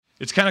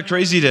It's kind of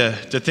crazy to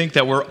think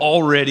that we're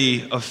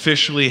already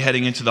officially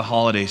heading into the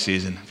holiday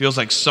season. It feels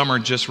like summer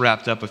just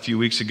wrapped up a few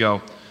weeks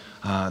ago.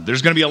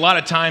 There's going to be a lot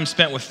of time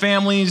spent with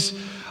families,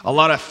 a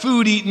lot of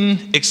food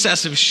eaten,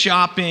 excessive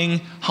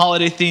shopping,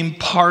 holiday-themed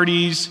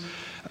parties,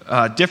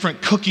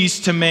 different cookies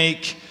to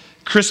make,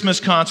 Christmas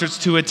concerts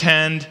to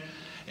attend,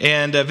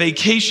 and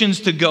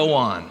vacations to go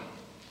on.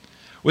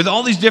 With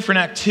all these different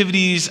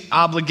activities,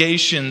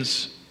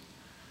 obligations,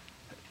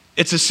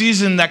 it's a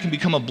season that can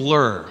become a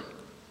blur.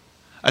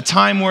 A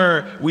time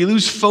where we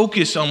lose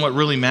focus on what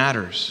really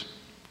matters.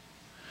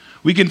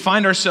 We can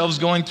find ourselves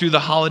going through the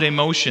holiday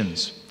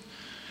motions,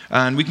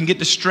 and we can get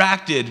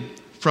distracted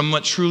from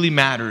what truly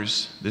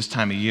matters this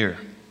time of year.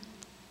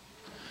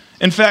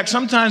 In fact,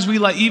 sometimes we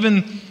let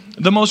even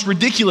the most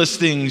ridiculous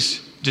things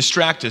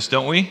distract us,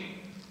 don't we?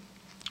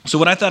 So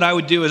what I thought I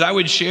would do is I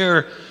would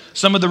share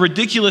some of the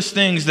ridiculous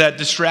things that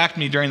distract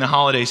me during the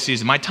holiday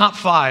season. My top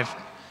 5,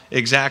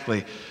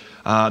 exactly.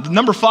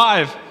 Number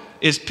 5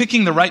 is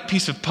picking the right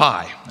piece of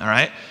pie, all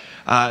right?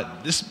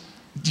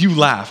 You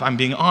laugh, I'm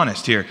being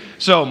honest here.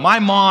 So my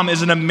mom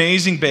is an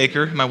amazing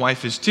baker, my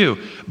wife is too,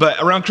 but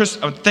around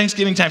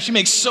Thanksgiving time, she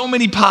makes so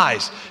many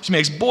pies. She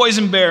makes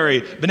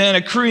boysenberry,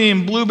 banana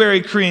cream,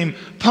 blueberry cream,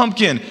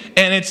 pumpkin,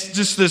 and it's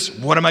just this,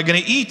 what am I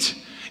gonna eat?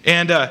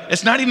 And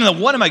it's not even the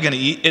what am I gonna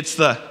eat, it's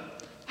the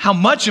how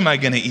much am I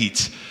gonna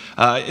eat?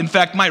 In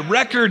fact, my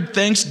record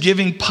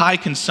Thanksgiving pie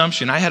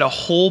consumption, I had a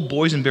whole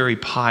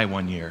boysenberry pie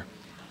one year.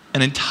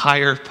 An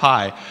entire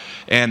pie.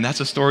 And that's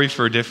a story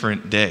for a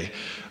different day.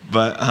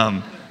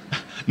 But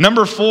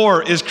number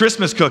 4 is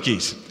Christmas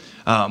cookies.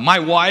 My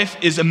wife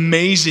is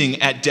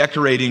amazing at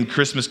decorating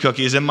Christmas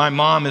cookies, and my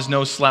mom is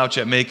no slouch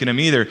at making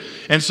them either.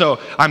 And so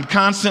I'm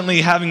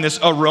constantly having this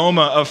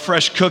aroma of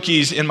fresh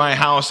cookies in my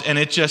house, and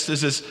it just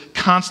is this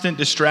constant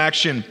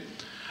distraction.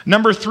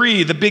 Number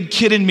 3, the big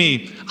kid in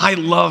me. I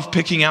love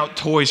picking out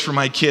toys for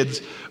my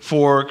kids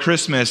for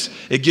Christmas.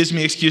 It gives me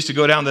an excuse to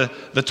go down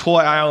the toy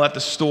aisle at the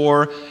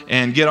store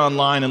and get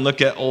online and look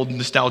at old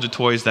nostalgia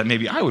toys that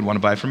maybe I would want to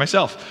buy for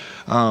myself.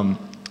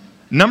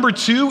 Number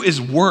 2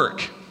 is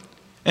work.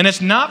 And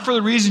it's not for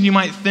the reason you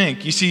might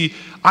think. You see,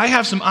 I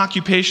have some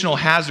occupational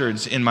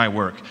hazards in my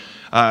work.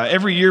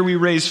 Every year we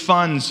raise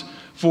funds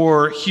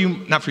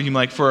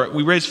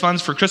we raise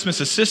funds for Christmas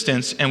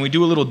assistance, and we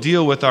do a little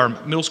deal with our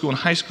middle school and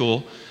high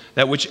school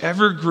that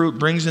whichever group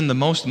brings in the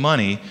most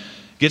money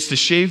gets to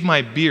shave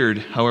my beard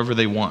however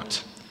they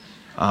want.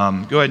 Go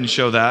ahead and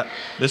show that.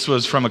 This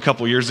was from a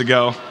couple years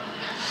ago.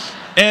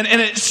 And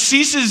it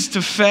ceases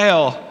to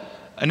fail.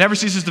 It never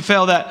ceases to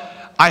fail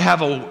that I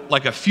have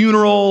a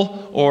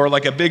funeral or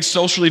like a big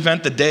social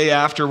event the day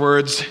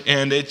afterwards,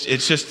 and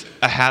it's just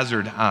a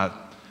hazard.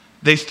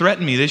 They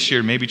threatened me this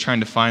year, maybe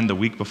trying to find the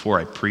week before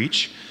I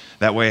preach.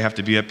 That way I have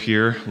to be up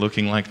here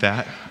looking like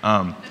that.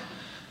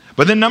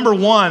 But then number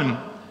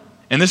 1,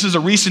 and this is a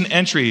recent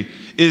entry,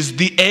 is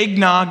the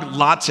eggnog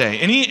latte.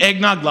 Any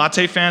eggnog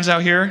latte fans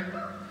out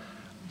here?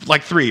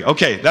 Like 3.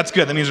 Okay, that's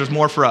good. That means there's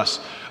more for us.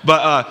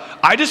 But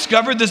I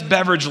discovered this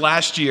beverage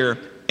last year,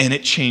 and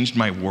it changed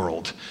my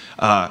world.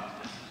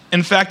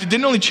 In fact, it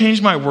didn't only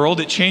change my world,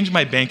 it changed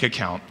my bank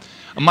account.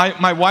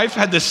 My wife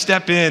had to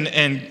step in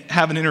and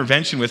have an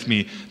intervention with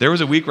me. There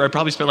was a week where I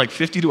probably spent like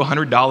 $50 to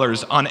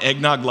 $100 on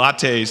eggnog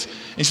lattes.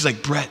 And she's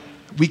like, Brett,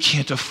 we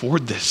can't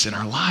afford this in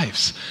our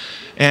lives.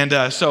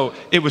 And so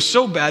it was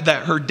so bad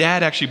that her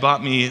dad actually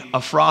bought me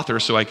a frother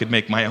so I could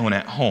make my own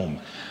at home.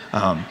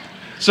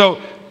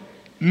 So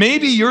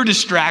maybe your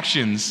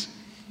distractions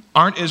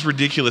aren't as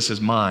ridiculous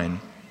as mine,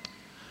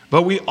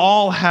 but we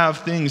all have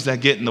things that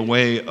get in the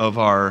way of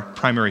our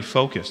primary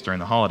focus during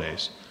the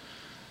holidays.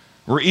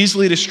 We're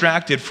easily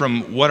distracted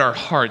from what our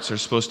hearts are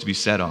supposed to be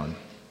set on.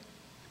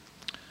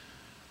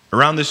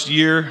 Around this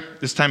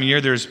time of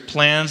year, there's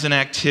plans and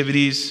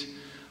activities,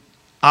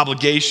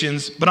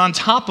 obligations, but on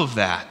top of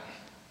that,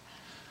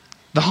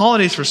 the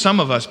holidays for some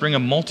of us bring a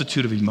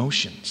multitude of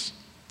emotions.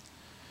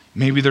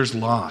 Maybe there's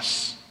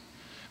loss.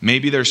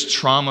 Maybe there's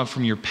trauma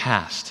from your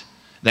past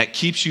that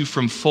keeps you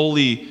from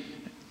fully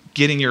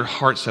getting your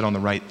heart set on the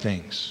right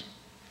things.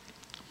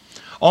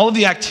 All of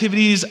the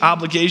activities,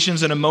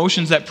 obligations, and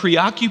emotions that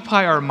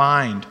preoccupy our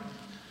mind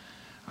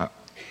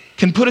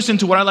can put us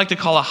into what I like to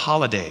call a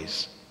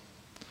holidaze.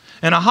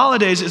 And a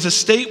holidaze is a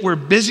state where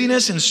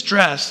busyness and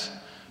stress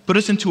put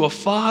us into a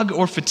fog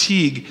or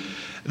fatigue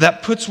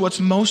that puts what's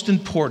most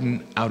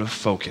important out of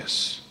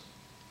focus,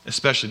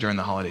 especially during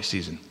the holiday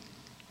season.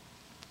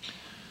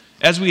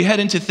 As we head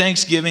into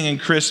Thanksgiving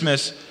and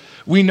Christmas,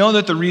 we know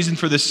that the reason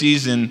for the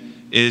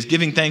season is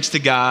giving thanks to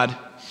God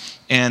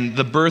and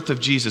the birth of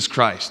Jesus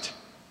Christ.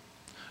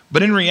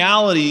 But in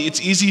reality,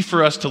 it's easy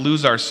for us to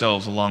lose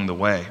ourselves along the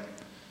way.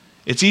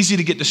 It's easy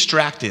to get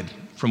distracted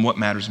from what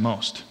matters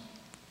most.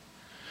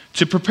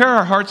 To prepare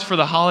our hearts for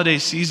the holiday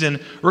season,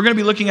 we're going to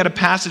be looking at a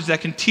passage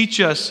that can teach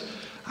us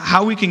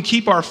how we can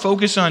keep our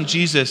focus on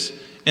Jesus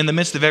in the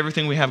midst of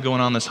everything we have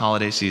going on this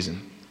holiday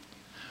season.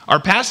 Our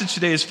passage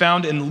today is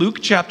found in Luke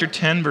chapter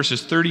 10,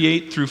 verses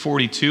 38 through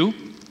 42.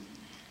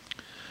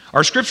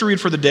 Our scripture read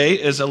for the day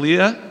is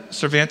Elia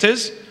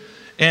Cervantes,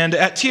 And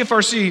at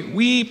TFRC,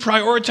 we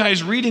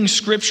prioritize reading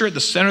Scripture at the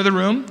center of the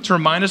room to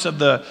remind us of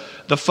the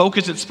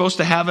focus it's supposed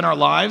to have in our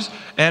lives.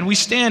 And we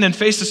stand and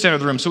face the center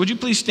of the room. So would you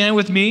please stand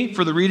with me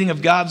for the reading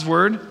of God's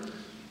Word?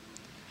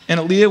 And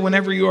Aaliyah,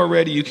 whenever you are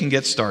ready, you can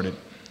get started.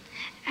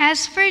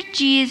 As for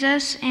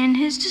Jesus and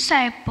his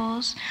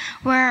disciples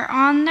were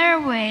on their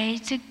way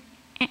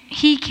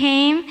he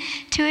came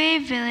to a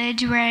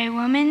village where a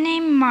woman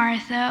named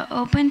Martha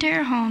opened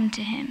her home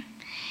to him.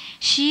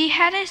 She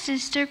had a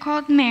sister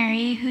called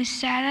Mary who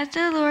sat at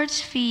the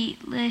Lord's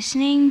feet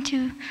listening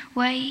to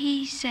what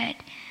he said.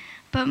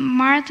 But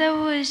Martha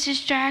was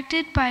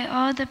distracted by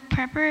all the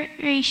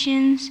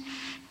preparations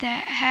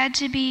that had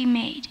to be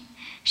made.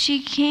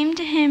 She came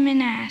to him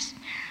and asked,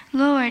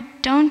 "Lord,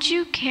 don't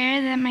you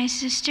care that my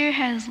sister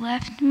has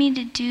left me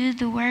to do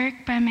the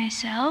work by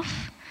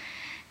myself?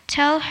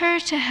 Tell her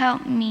to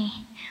help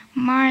me."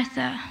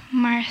 "Martha,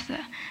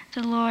 Martha,"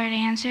 the Lord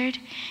answered,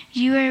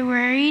 "you are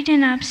worried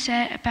and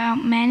upset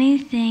about many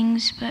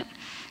things, but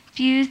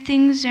few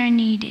things are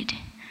needed,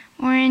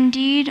 or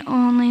indeed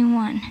only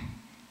one.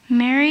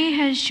 Mary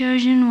has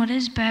chosen what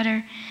is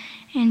better,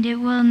 and it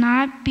will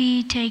not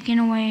be taken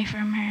away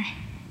from her."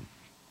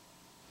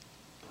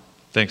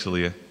 Thanks,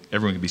 Aaliyah.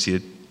 Everyone can be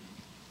seated.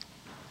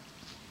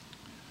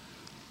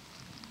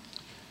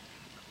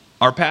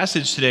 Our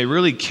passage today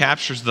really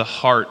captures the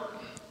heart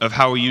of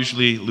how we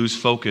usually lose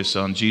focus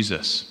on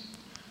Jesus.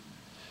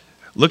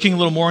 Looking a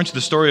little more into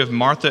the story of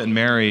Martha and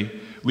Mary,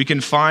 we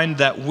can find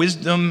that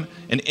wisdom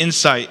and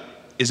insight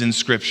is in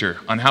Scripture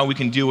on how we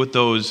can deal with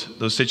those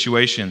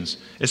situations,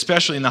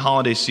 especially in the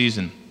holiday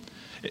season.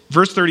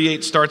 Verse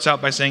 38 starts out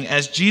by saying,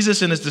 "As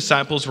Jesus and his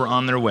disciples were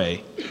on their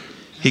way,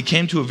 he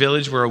came to a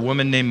village where a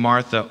woman named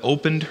Martha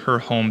opened her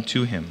home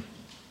to him."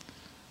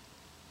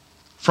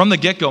 From the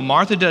get-go,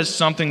 Martha does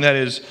something that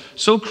is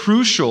so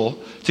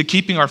crucial to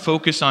keeping our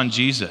focus on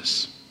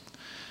Jesus.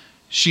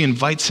 She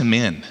invites him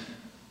in.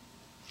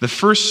 The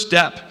first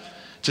step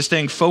to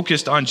staying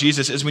focused on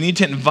Jesus is we need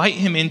to invite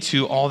him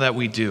into all that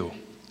we do.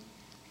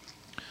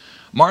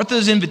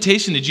 Martha's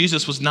invitation to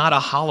Jesus was not a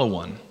hollow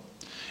one.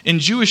 In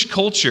Jewish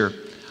culture,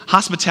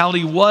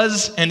 hospitality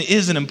was and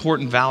is an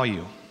important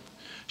value.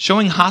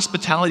 Showing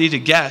hospitality to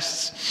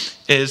guests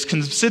is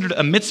considered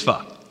a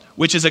mitzvah,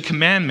 which is a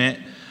commandment,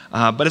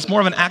 but it's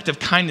more of an act of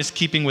kindness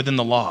keeping within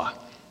the law.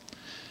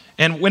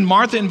 And when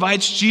Martha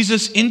invites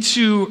Jesus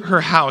into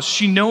her house,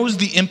 she knows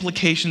the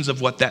implications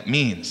of what that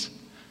means.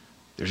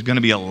 There's going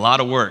to be a lot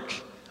of work.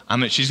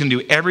 She's going to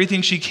do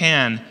everything she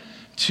can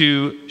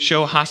to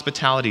show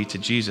hospitality to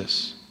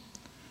Jesus.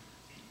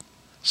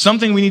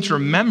 Something we need to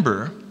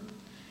remember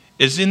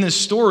is in this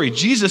story,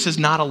 Jesus is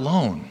not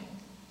alone.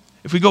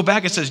 If we go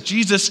back, it says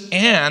Jesus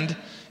and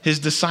his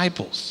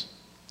disciples.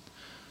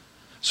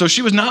 So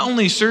she was not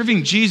only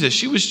serving Jesus,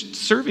 she was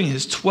serving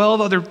his 12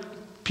 other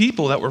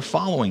people that were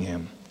following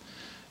him.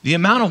 The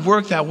amount of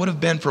work that would have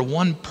been for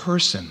one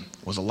person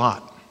was a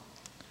lot.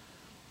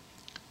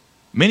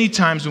 Many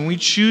times when we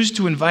choose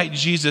to invite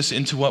Jesus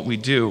into what we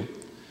do,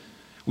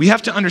 we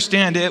have to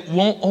understand it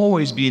won't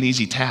always be an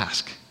easy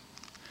task.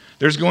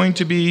 There's going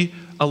to be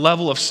a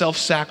level of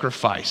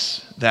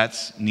self-sacrifice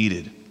that's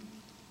needed.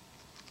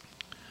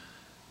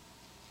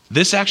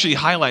 This actually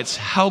highlights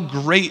how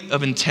great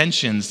of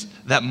intentions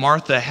that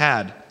Martha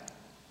had.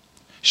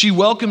 She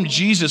welcomed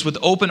Jesus with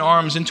open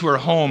arms into her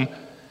home.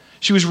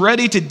 She was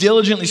ready to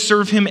diligently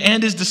serve him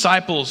and his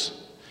disciples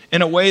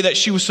in a way that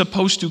she was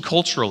supposed to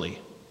culturally.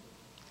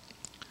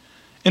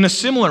 In a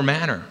similar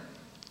manner,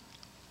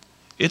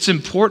 it's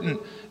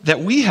important that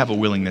we have a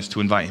willingness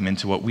to invite him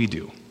into what we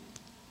do,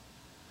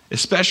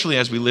 especially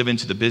as we live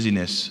into the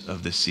busyness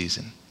of this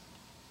season.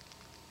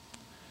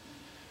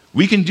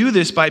 We can do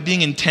this by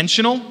being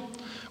intentional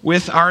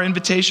with our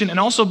invitation and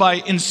also by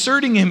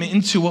inserting him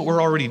into what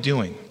we're already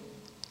doing.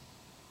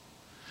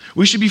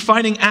 We should be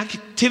finding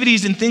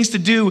activities and things to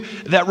do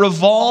that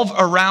revolve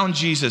around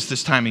Jesus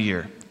this time of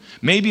year.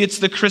 Maybe it's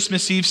the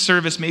Christmas Eve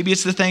service. Maybe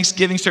it's the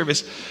Thanksgiving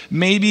service.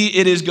 Maybe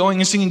it is going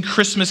and singing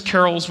Christmas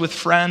carols with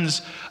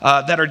friends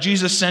that are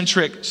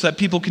Jesus-centric so that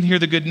people can hear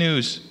the good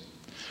news.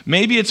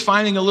 Maybe it's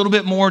finding a little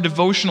bit more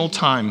devotional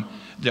time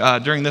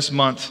during this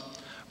month.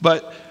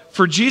 But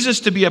for Jesus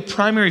to be a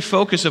primary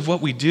focus of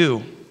what we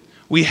do,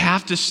 we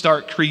have to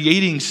start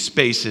creating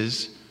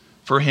spaces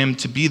for him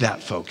to be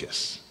that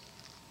focus.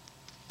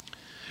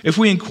 If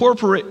we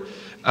incorporate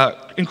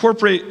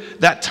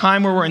that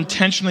time where we're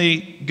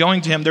intentionally going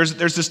to him, there's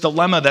this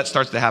dilemma that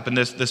starts to happen,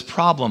 this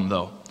problem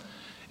though,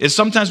 is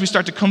sometimes we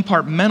start to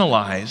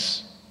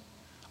compartmentalize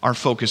our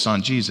focus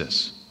on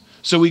Jesus.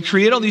 So we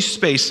create all these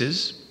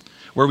spaces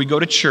where we go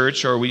to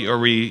church or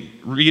we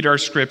read our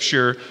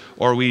scripture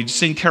or we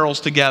sing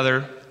carols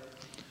together.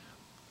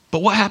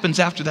 But what happens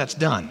after that's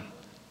done?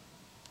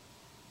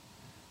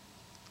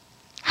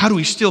 How do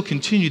we still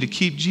continue to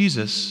keep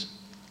Jesus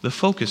the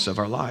focus of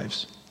our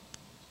lives?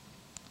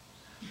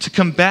 To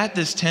combat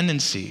this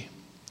tendency,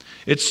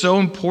 it's so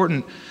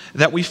important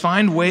that we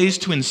find ways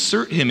to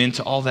insert him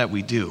into all that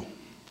we do.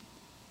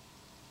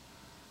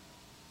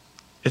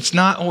 It's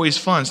not always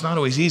fun, it's not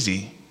always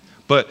easy,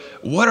 but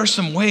what are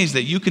some ways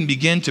that you can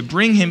begin to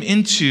bring him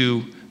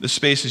into the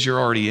spaces you're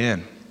already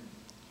in?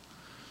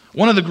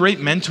 One of the great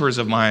mentors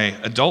of my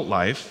adult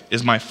life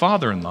is my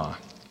father-in-law.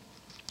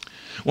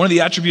 One of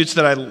the attributes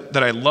that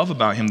I love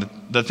about him,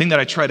 the thing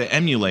that I try to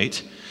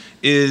emulate,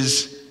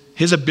 is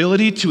his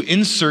ability to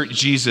insert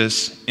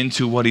Jesus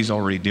into what he's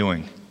already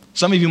doing.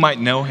 Some of you might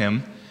know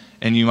him,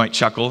 and you might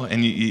chuckle,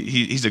 and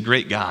he's a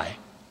great guy.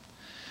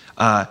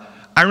 I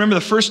remember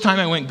the first time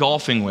I went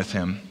golfing with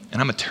him,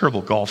 and I'm a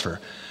terrible golfer,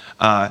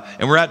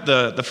 and we're at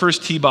the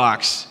first tee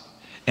box,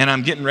 and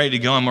I'm getting ready to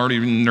go. I'm already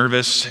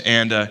nervous,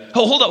 and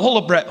hold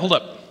up, Brett, hold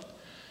up.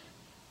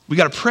 We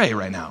got to pray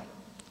right now.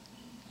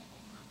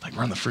 Like,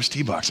 we're on the first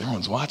tee box.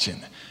 Everyone's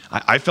watching.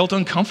 I felt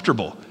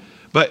uncomfortable,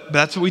 but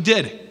that's what we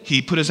did.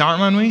 He put his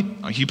arm on me,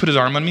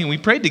 and we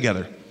prayed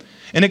together.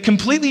 And it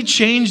completely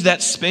changed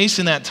that space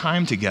and that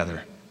time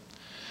together.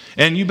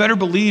 And you better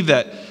believe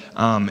that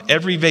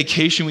every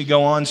vacation we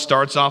go on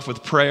starts off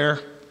with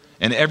prayer,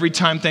 and every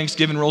time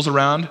Thanksgiving rolls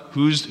around,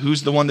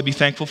 who's the one to be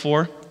thankful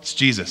for? It's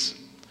Jesus.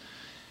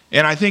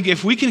 And I think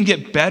if we can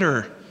get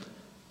better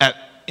at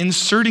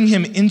inserting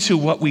him into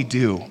what we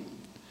do,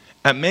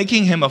 at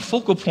making him a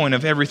focal point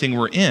of everything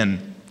we're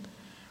in,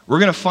 we're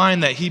going to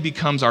find that he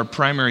becomes our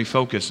primary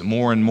focus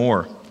more and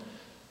more.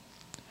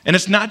 And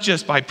it's not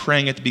just by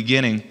praying at the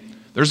beginning.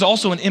 There's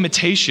also an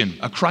imitation,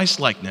 a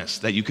Christ-likeness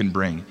that you can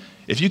bring.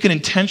 If you can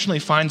intentionally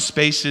find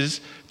spaces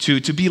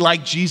to be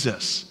like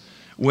Jesus,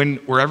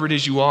 wherever it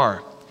is you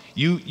are,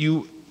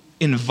 you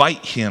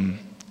invite him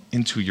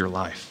into your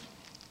life.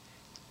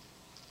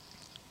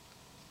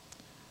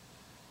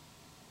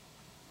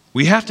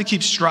 We have to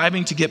keep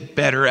striving to get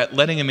better at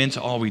letting him into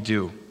all we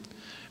do.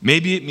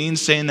 Maybe it means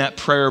saying that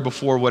prayer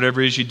before whatever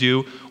it is you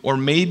do, or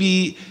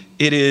maybe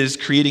it is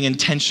creating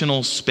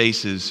intentional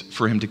spaces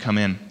for him to come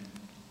in.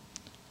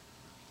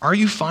 Are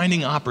you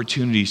finding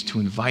opportunities to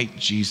invite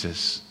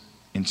Jesus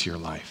into your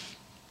life?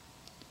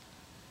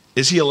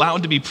 Is he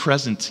allowed to be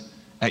present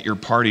at your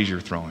parties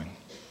you're throwing?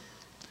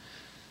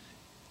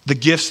 The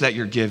gifts that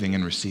you're giving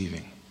and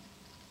receiving?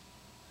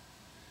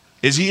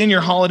 Is he in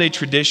your holiday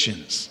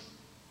traditions?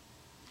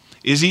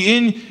 Is he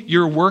in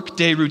your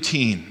workday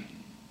routine?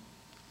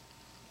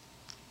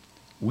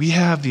 We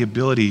have the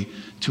ability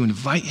to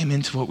invite him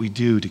into what we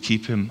do to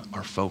keep him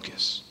our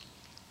focus.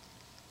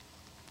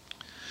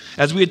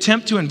 As we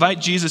attempt to invite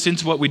Jesus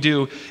into what we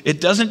do,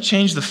 it doesn't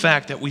change the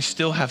fact that we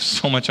still have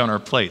so much on our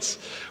plates.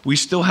 We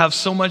still have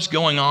so much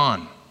going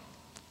on.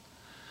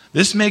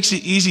 This makes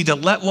it easy to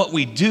let what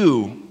we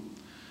do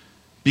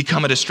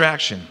become a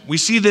distraction. We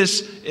see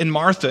this in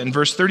Martha in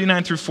verse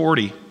 39 through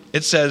 40.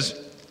 It says,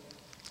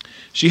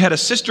 "She had a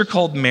sister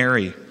called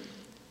Mary,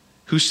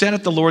 who sat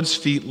at the Lord's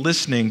feet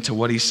listening to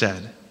what he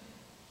said.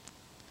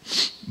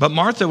 But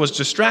Martha was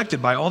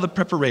distracted by all the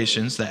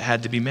preparations that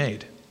had to be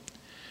made.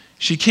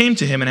 She came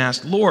to him and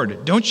asked,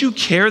 'Lord, don't you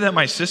care that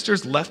my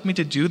sisters left me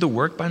to do the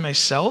work by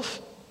myself?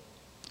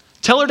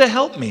 Tell her to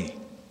help me.'"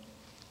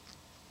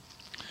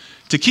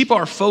 To keep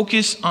our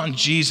focus on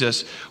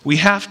Jesus, we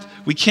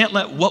can't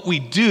let what we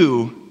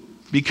do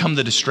become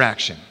the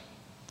distraction.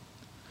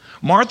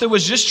 Martha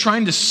was just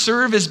trying to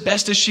serve as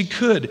best as she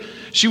could.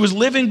 She was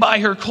living by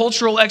her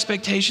cultural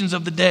expectations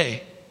of the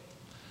day.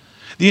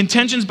 The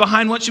intentions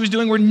behind what she was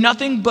doing were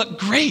nothing but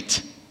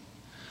great.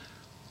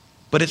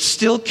 But it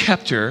still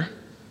kept her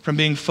from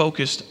being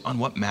focused on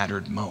what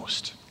mattered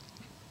most.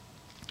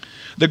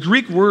 The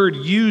Greek word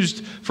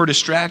used for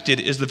distracted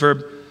is the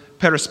verb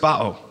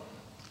perispao.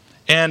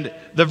 And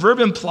the verb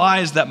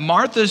implies that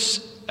Martha's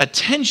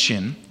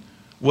attention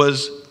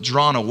was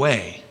drawn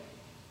away,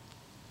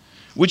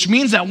 which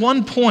means at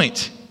one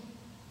point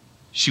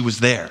she was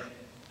there.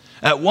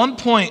 At one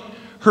point,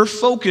 her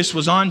focus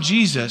was on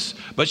Jesus,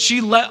 but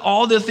she let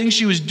all the things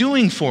she was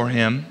doing for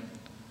him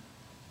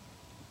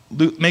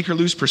make her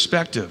lose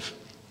perspective.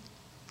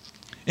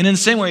 And in the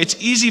same way, it's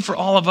easy for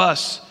all of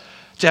us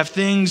to have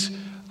things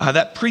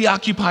that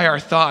preoccupy our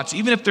thoughts,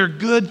 even if they're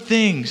good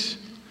things,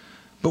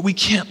 but we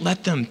can't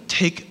let them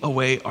take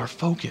away our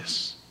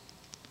focus.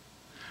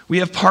 We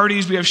have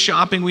parties, we have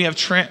shopping, we have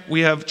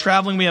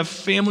traveling, we have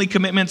family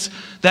commitments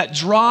that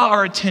draw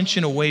our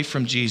attention away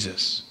from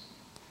Jesus.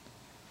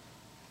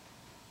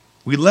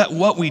 We let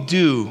what we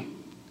do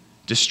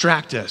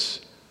distract us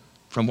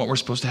from what we're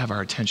supposed to have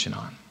our attention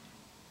on.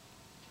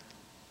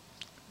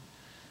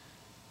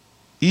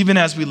 Even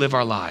as we live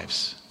our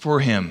lives for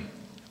him,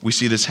 we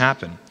see this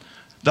happen.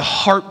 The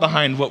heart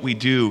behind what we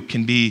do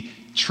can be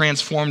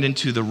transformed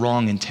into the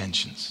wrong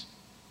intentions.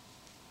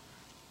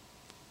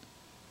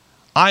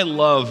 I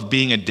love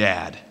being a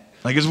dad.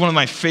 It's one of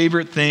my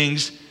favorite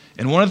things.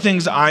 And one of the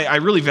things I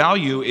really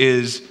value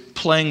is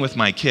playing with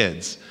my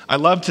kids. I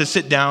love to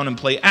sit down and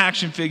play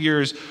action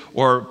figures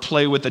or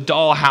play with a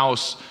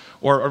dollhouse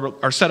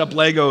or set up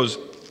Legos.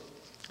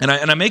 And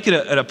I make it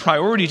a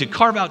priority to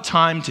carve out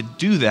time to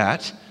do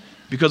that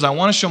because I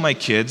want to show my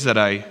kids that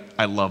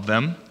I love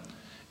them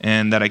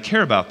and that I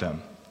care about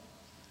them.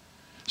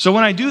 So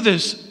when I do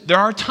this, there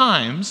are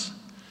times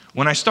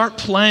when I start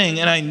playing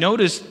and I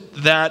notice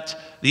that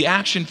the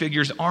action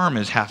figure's arm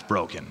is half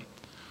broken,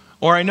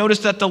 Or I notice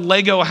that the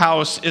Lego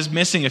house is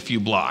missing a few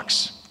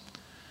blocks.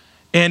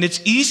 And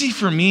it's easy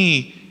for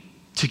me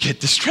to get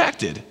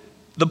distracted.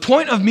 The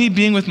point of me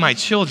being with my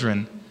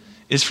children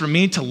is for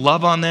me to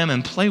love on them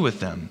and play with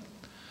them.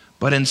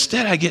 But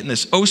instead I get in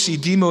this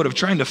OCD mode of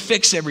trying to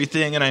fix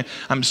everything, and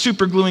I'm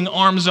super gluing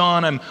arms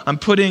on, I'm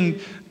putting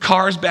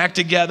cars back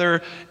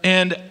together,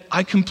 and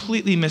I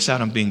completely miss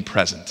out on being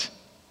present.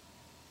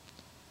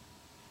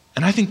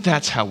 And I think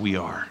that's how we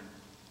are.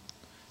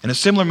 In a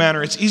similar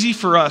manner, it's easy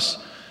for us,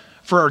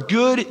 for our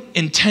good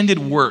intended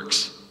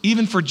works,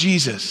 even for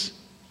Jesus,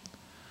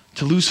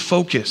 to lose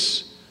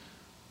focus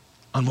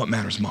on what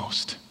matters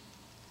most.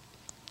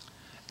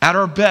 At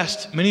our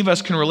best, many of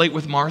us can relate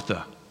with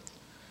Martha.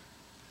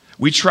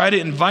 We try to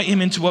invite him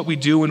into what we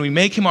do and we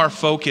make him our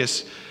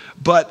focus,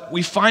 but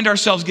we find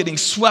ourselves getting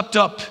swept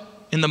up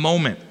in the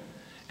moment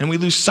and we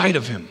lose sight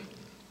of him.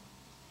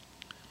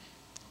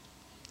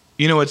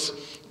 You know, it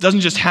doesn't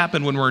just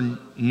happen when we're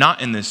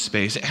not in this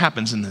space, it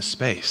happens in this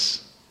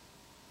space.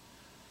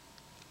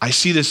 I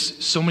see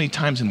this so many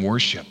times in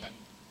worship.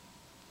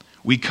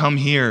 We come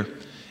here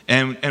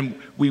and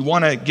we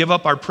want to give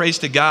up our praise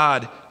to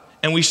God,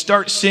 and we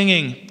start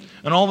singing,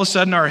 and all of a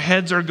sudden our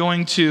heads are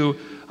going to,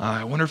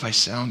 I wonder if I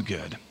sound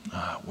good.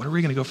 What are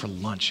we going to go for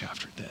lunch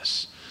after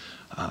this?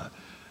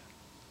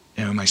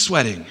 Am I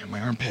sweating? My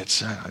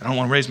armpits? I don't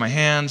want to raise my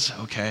hands.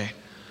 Okay.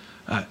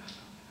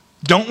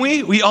 Don't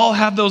we? We all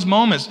have those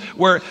moments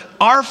where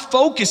our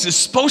focus is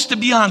supposed to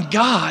be on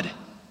God,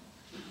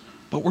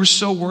 but we're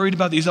so worried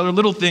about these other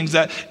little things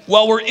that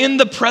while we're in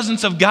the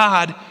presence of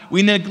God,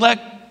 we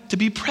neglect to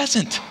be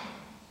present.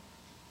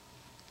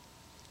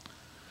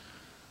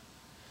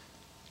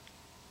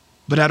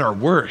 But at our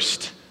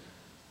worst,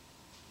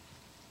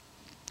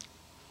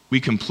 we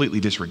completely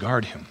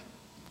disregard him.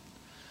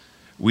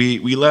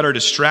 We let our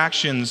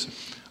distractions,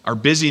 our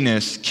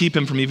busyness, keep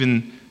him from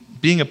even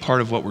being a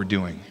part of what we're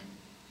doing.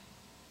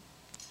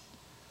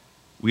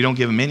 We don't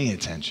give him any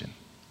attention.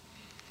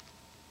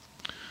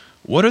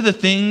 What are the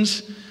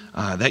things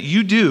that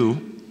you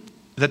do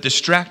that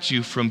distract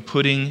you from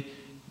putting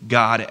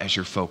God as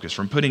your focus,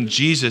 from putting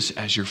Jesus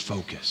as your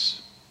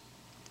focus?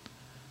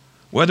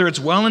 Whether it's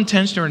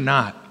well-intentioned or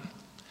not,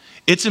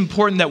 it's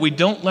important that we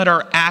don't let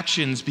our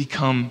actions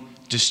become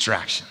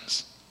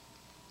distractions.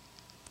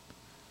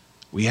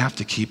 We have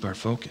to keep our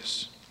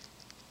focus.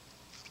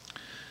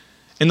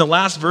 In the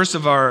last verse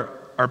of our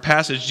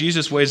passage,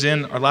 Jesus weighs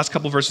in, our last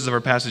couple verses of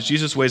our passage,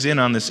 Jesus weighs in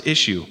on this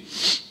issue.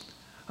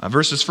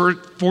 Verses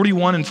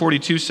 41 and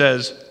 42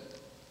 says,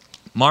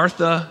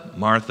 "Martha,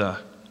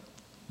 Martha,"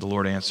 the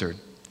Lord answered,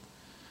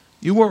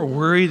 "you are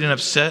worried and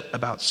upset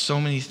about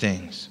so many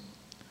things,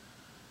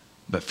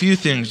 but few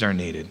things are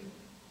needed,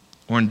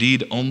 or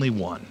indeed only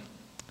one.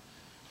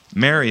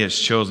 Mary has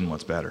chosen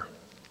what's better,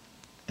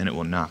 and it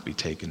will not be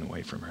taken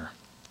away from her."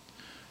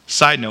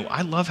 Side note,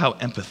 I love how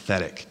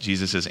empathetic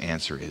Jesus'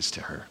 answer is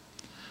to her.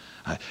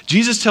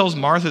 Jesus tells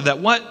Martha that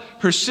what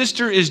her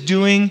sister is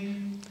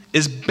doing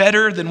is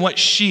better than what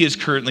she is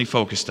currently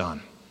focused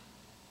on.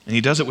 And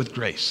he does it with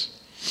grace.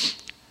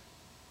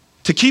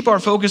 To keep our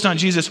focus on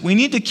Jesus, we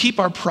need to keep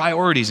our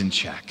priorities in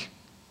check.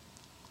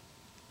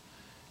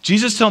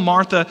 Jesus tells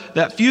Martha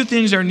that few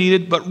things are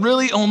needed, but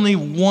really only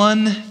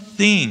one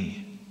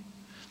thing.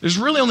 There's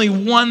really only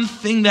one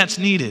thing that's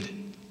needed.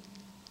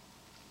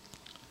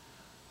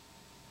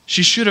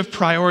 She should have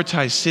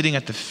prioritized sitting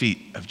at the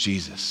feet of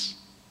Jesus.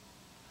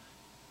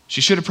 She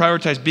should have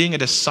prioritized being a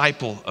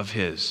disciple of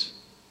his.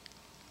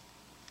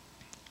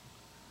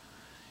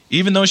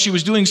 Even though she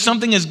was doing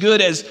something as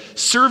good as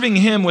serving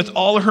him with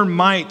all her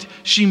might,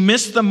 she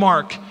missed the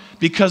mark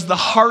because the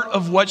heart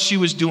of what she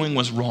was doing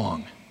was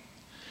wrong.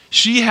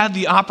 She had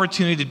the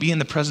opportunity to be in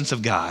the presence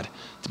of God,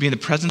 to be in the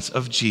presence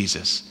of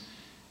Jesus,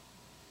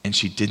 and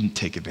she didn't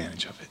take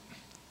advantage of it.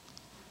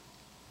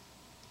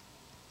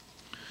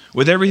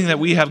 With everything that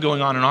we have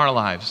going on in our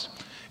lives,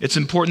 it's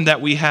important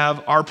that we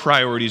have our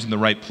priorities in the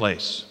right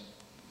place.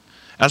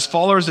 As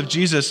followers of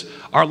Jesus,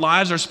 our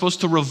lives are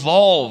supposed to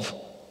revolve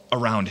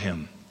around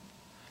him.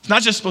 It's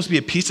not just supposed to be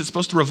a piece, it's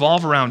supposed to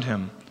revolve around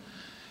him.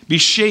 Be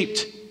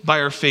shaped by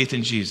our faith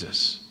in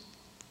Jesus.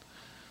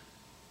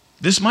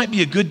 This might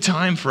be a good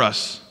time for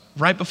us,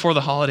 right before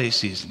the holiday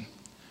season,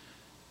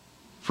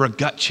 for a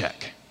gut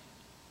check.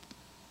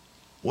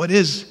 What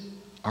is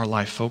our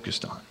life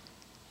focused on?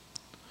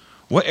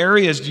 What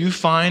areas do you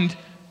find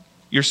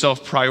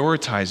yourself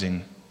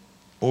prioritizing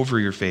over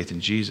your faith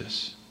in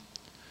Jesus?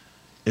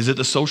 Is it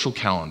the social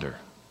calendar?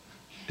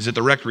 Is it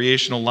the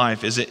recreational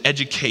life? Is it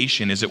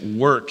education? Is it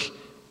work?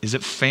 Is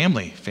it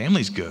family?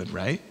 Family's good,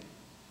 right?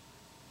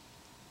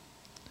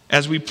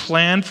 As we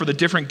plan for the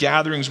different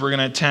gatherings we're going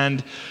to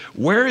attend,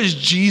 where is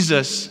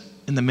Jesus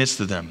in the midst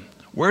of them?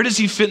 Where does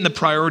he fit in the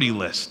priority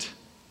list?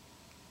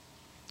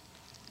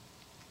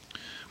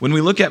 When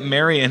we look at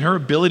Mary and her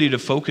ability to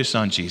focus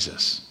on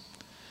Jesus,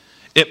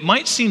 it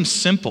might seem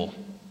simple.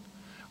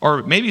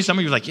 Or maybe some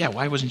of you are like, yeah,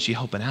 why wasn't she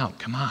helping out?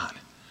 Come on.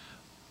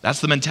 That's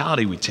the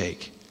mentality we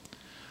take.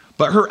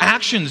 But her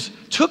actions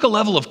took a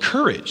level of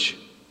courage.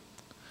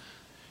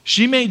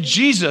 She made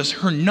Jesus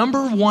her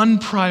number one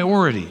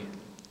priority.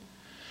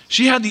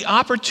 She had the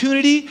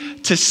opportunity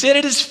to sit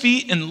at his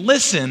feet and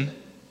listen,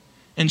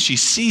 and she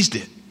seized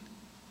it.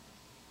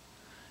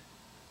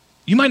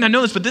 You might not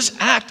know this, but this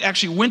act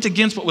actually went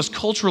against what was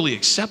culturally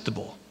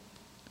acceptable.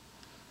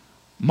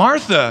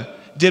 Martha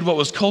did what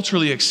was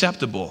culturally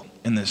acceptable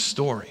in this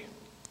story.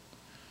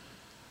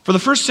 For the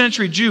first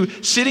century Jew,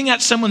 sitting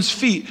at someone's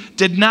feet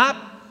did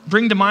not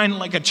bring to mind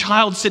like a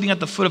child sitting at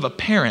the foot of a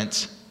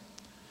parent.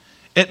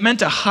 It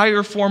meant a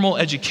higher formal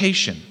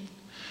education.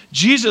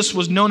 Jesus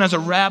was known as a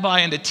rabbi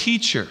and a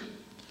teacher.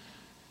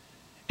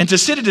 And to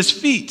sit at his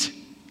feet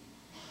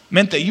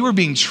meant that you were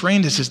being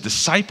trained as his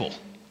disciple.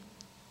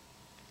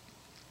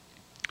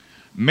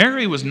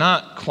 Mary was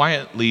not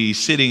quietly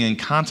sitting and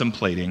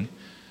contemplating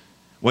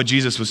what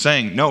Jesus was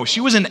saying. No, she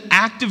was in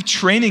active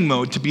training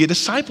mode to be a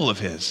disciple of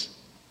his.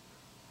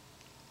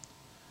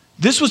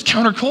 This was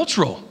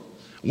countercultural.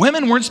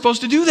 Women weren't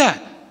supposed to do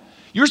that.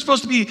 You're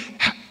supposed to be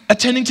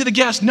attending to the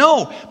guests.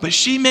 No, but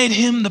she made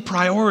him the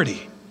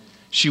priority.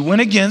 She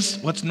went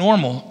against what's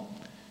normal,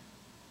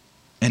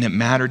 and it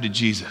mattered to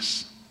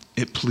Jesus.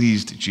 It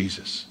pleased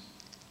Jesus.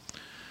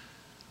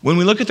 When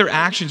we look at their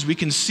actions, we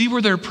can see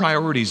where their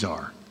priorities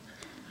are.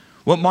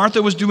 What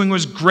Martha was doing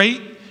was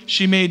great.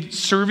 She made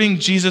serving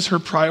Jesus her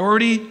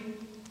priority.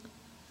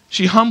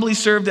 She humbly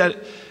served at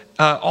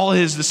all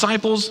his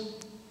disciples.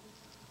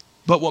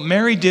 But what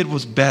Mary did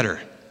was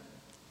better,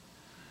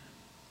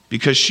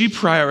 because she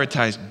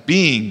prioritized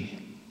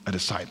being a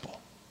disciple.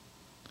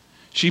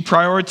 She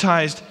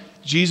prioritized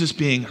Jesus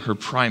being her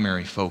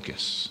primary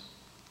focus.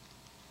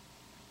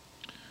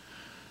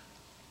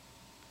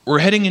 We're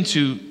heading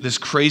into this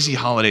crazy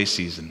holiday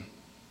season.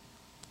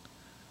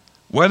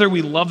 Whether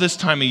we love this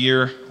time of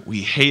year,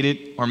 we hate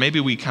it, or maybe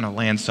we kind of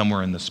land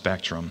somewhere in the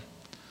spectrum,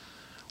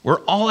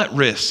 we're all at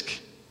risk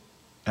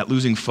at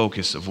losing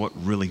focus of what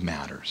really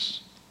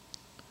matters.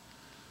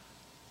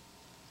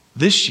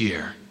 This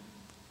year,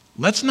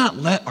 let's not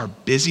let our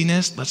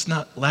busyness, let's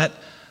not let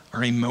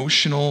our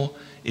emotional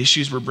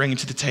issues we're bringing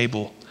to the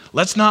table,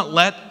 let's not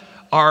let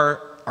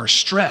our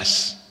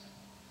stress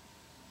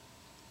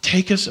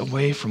take us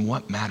away from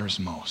what matters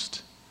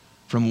most,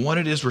 from what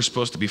it is we're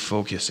supposed to be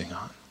focusing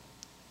on.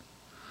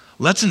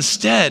 Let's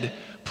instead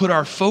put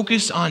our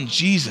focus on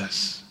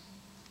Jesus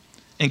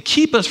and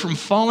keep us from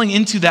falling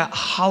into that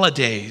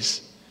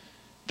holidays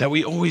that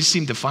we always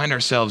seem to find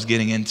ourselves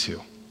getting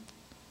into.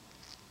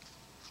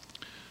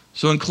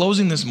 So in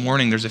closing this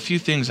morning, there's a few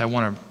things I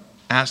want to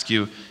ask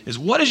you is,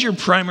 what is your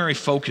primary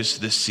focus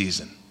this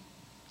season?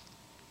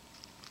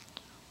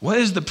 What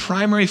is the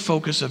primary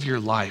focus of your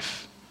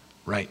life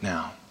right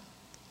now?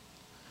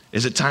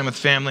 Is it time with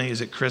family?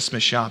 Is it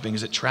Christmas shopping?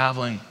 Is it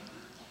traveling?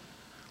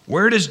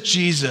 Where does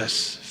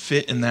Jesus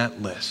fit in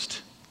that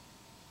list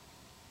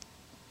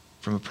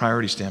from a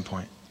priority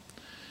standpoint?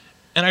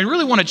 And I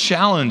really want to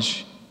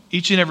challenge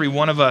each and every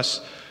one of us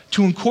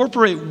to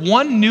incorporate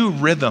one new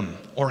rhythm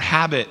or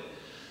habit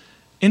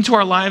into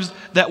our lives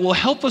that will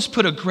help us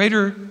put a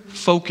greater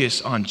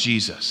focus on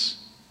Jesus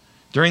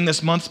during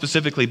this month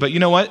specifically. But you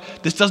know what?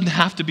 This doesn't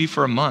have to be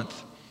for a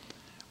month.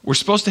 We're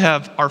supposed to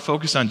have our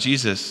focus on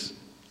Jesus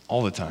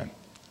all the time.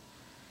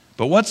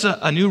 But what's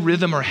a new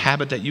rhythm or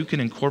habit that you can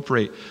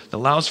incorporate that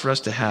allows for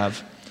us to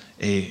have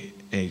a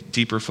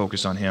deeper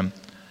focus on him?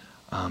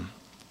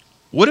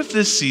 What if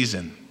this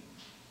season,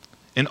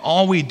 in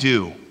all we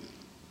do,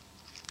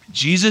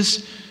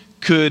 Jesus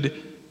could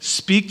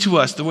speak to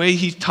us the way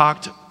he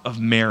talked of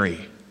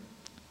Mary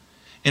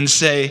and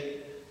say,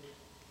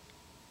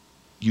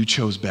 you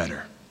chose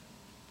better,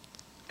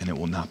 and it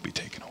will not be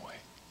taken away.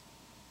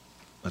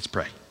 Let's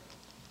pray.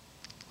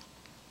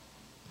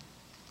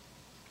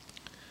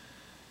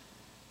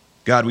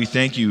 God, we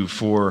thank you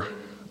for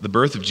the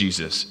birth of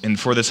Jesus and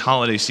for this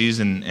holiday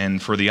season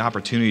and for the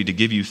opportunity to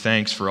give you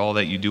thanks for all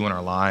that you do in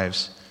our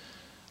lives.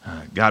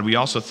 God, we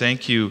also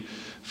thank you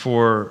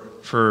for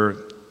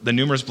the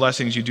numerous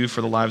blessings you do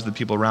for the lives of the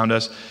people around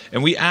us.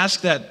 And we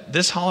ask that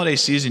this holiday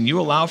season you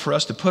allow for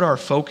us to put our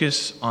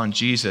focus on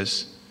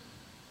Jesus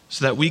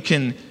so that we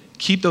can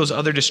keep those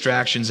other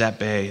distractions at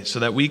bay, so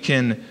that we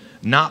can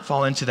not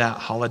fall into that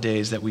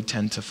holidays that we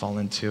tend to fall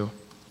into.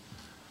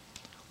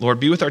 Lord,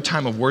 be with our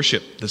time of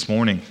worship this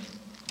morning.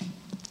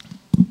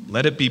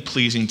 Let it be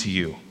pleasing to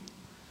you.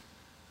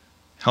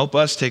 Help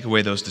us take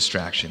away those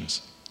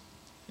distractions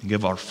and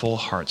give our full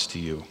hearts to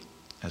you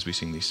as we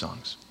sing these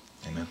songs.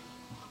 Amen.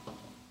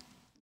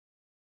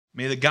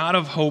 May the God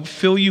of hope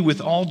fill you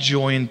with all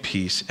joy and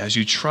peace as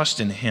you trust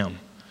in him,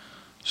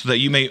 so that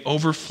you may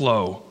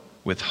overflow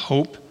with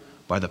hope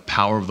by the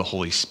power of the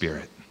Holy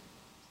Spirit.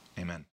 Amen.